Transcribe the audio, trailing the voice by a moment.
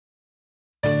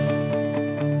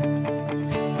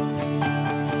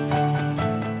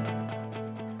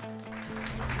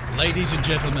Ladies and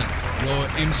gentlemen, your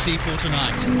MC for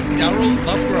tonight, Darryl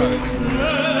Lovegrove.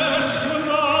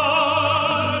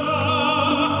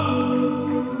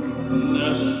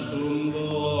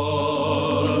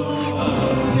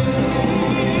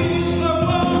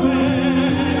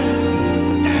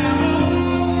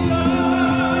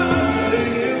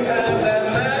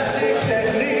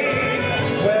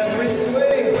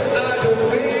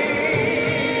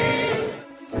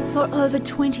 For over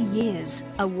 20 years,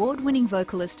 award-winning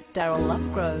vocalist Darryl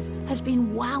Lovegrove has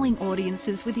been wowing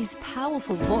audiences with his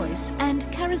powerful voice and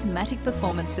charismatic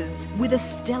performances. With a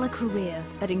stellar career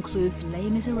that includes Les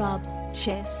Miserables,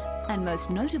 Chess, and most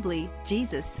notably,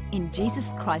 Jesus in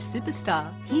Jesus Christ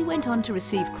Superstar, he went on to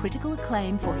receive critical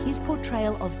acclaim for his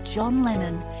portrayal of John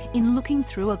Lennon in Looking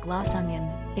Through a Glass Onion.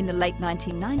 In the late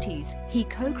 1990s, he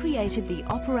co-created the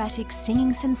operatic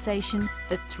singing sensation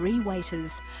The Three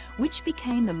Waiters, which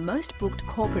became the most booked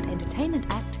corporate entertainment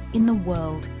act in the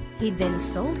world. He then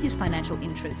sold his financial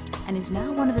interest and is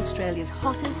now one of Australia's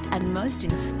hottest and most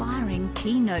inspiring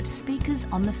keynote speakers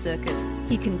on the circuit.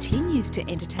 He continues to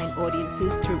entertain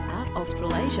audiences throughout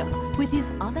Australasia with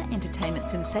his other entertainment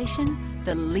sensation,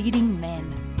 The Leading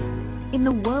Men. In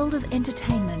the world of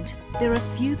entertainment, there are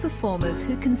few performers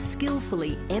who can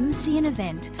skillfully MC an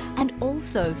event and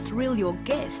also thrill your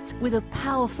guests with a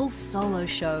powerful solo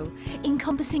show,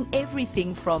 encompassing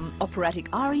everything from operatic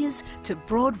arias to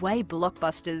Broadway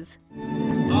blockbusters.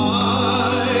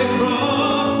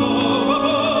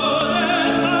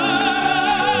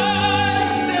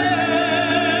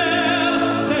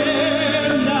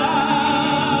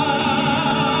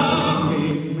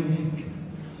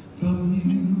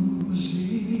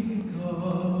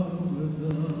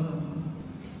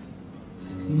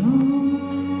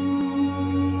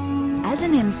 As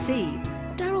an MC,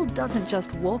 Darryl doesn't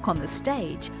just walk on the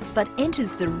stage, but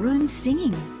enters the room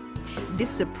singing. This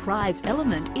surprise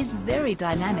element is very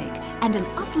dynamic and an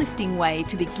uplifting way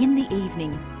to begin the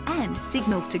evening, and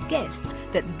signals to guests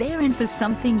that they're in for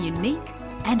something unique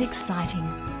and exciting.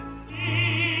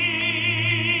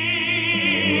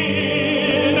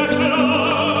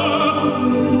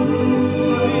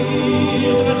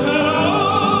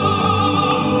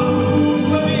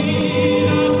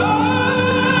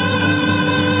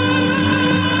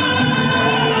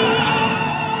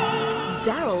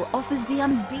 Darryl offers the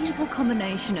unbeatable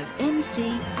combination of MC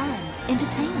and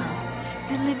entertainer,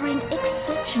 delivering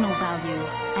exceptional value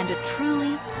and a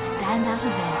truly standout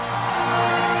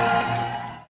event.